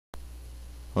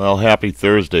Well, happy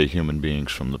Thursday, human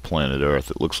beings from the planet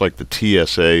Earth. It looks like the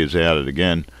TSA is at it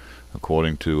again,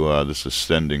 according to this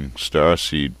ascending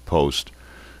starseed post.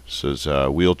 It says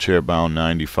wheelchair-bound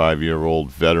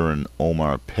 95-year-old veteran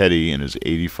Omar Petty and his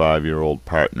 85-year-old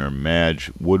partner Madge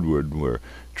Woodward were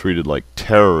treated like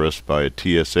terrorists by a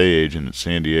TSA agent at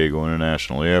San Diego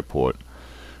International Airport,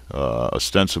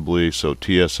 ostensibly so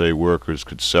TSA workers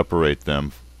could separate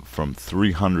them from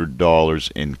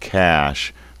 $300 in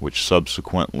cash, which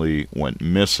subsequently went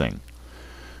missing.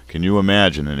 Can you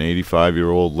imagine an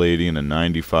 85-year-old lady and a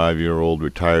 95-year-old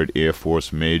retired Air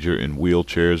Force major in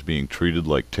wheelchairs being treated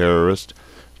like terrorists?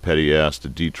 Petty asked the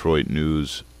Detroit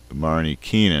News' Marnie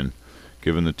Keenan.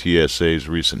 Given the TSA's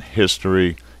recent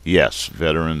history, yes,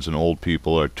 veterans and old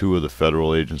people are two of the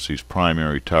federal agency's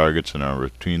primary targets and are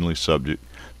routinely subject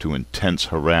to intense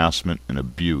harassment and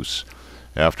abuse.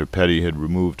 After Petty had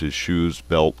removed his shoes,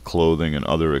 belt, clothing, and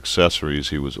other accessories,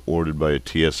 he was ordered by a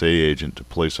TSA agent to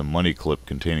place a money clip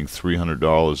containing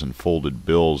 $300 in folded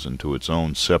bills into its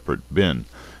own separate bin.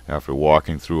 After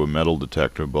walking through a metal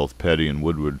detector, both Petty and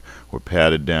Woodward were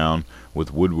patted down,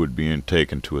 with Woodward being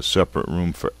taken to a separate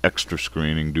room for extra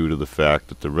screening due to the fact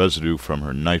that the residue from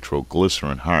her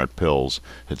nitroglycerin heart pills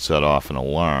had set off an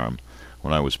alarm.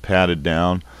 When I was patted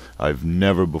down, I've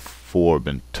never before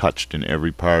been touched in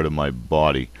every part of my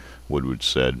body, Woodward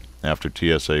said. After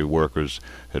TSA workers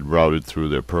had routed through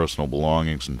their personal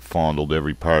belongings and fondled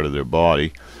every part of their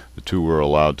body, the two were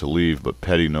allowed to leave, but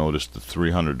Petty noticed the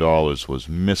 $300 was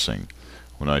missing.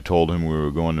 When I told him we were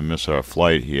going to miss our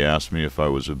flight, he asked me if I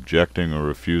was objecting or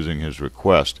refusing his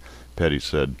request. Petty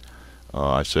said,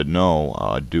 I said no,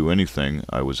 I'd do anything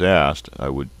I was asked. I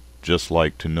would just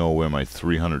like to know where my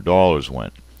 $300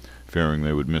 went. Fearing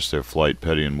they would miss their flight,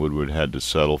 Petty and Woodward had to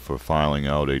settle for filing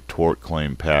out a tort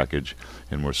claim package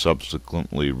and were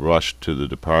subsequently rushed to the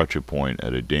departure point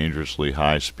at a dangerously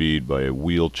high speed by a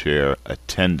wheelchair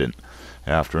attendant.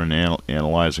 After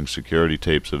analyzing security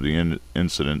tapes of the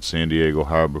incident, San Diego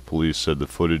Harbor Police said the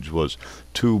footage was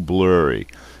too blurry.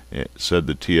 It said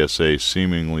the TSA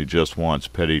seemingly just wants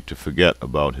Petty to forget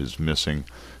about his missing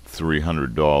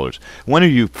 $300. When are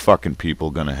you fucking people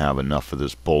going to have enough of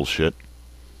this bullshit?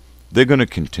 They're going to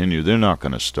continue. They're not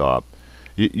going to stop.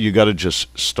 You got to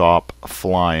just stop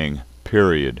flying,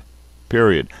 period.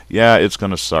 Period. Yeah, it's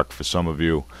going to suck for some of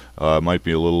you. It might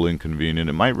be a little inconvenient.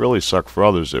 It might really suck for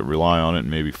others that rely on it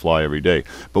and maybe fly every day.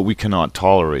 But we cannot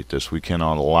tolerate this. We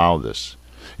cannot allow this.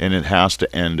 And it has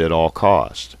to end at all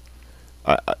cost.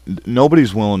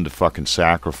 Nobody's willing to fucking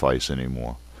sacrifice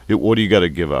anymore. What do you got to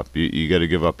give up? You got to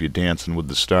give up your Dancing with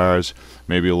the Stars.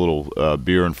 Maybe a little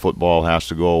beer and football has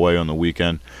to go away on the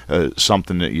weekend.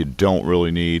 Something that you don't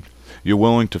really need. You're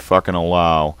willing to fucking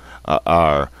allow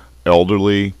our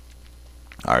elderly,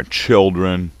 our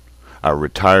children, our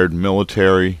retired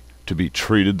military to be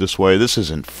treated this way? This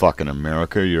isn't fucking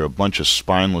America. You're a bunch of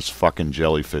spineless fucking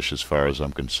jellyfish as far as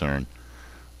I'm concerned.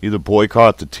 Either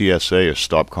boycott the TSA or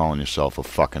stop calling yourself a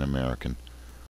fucking American.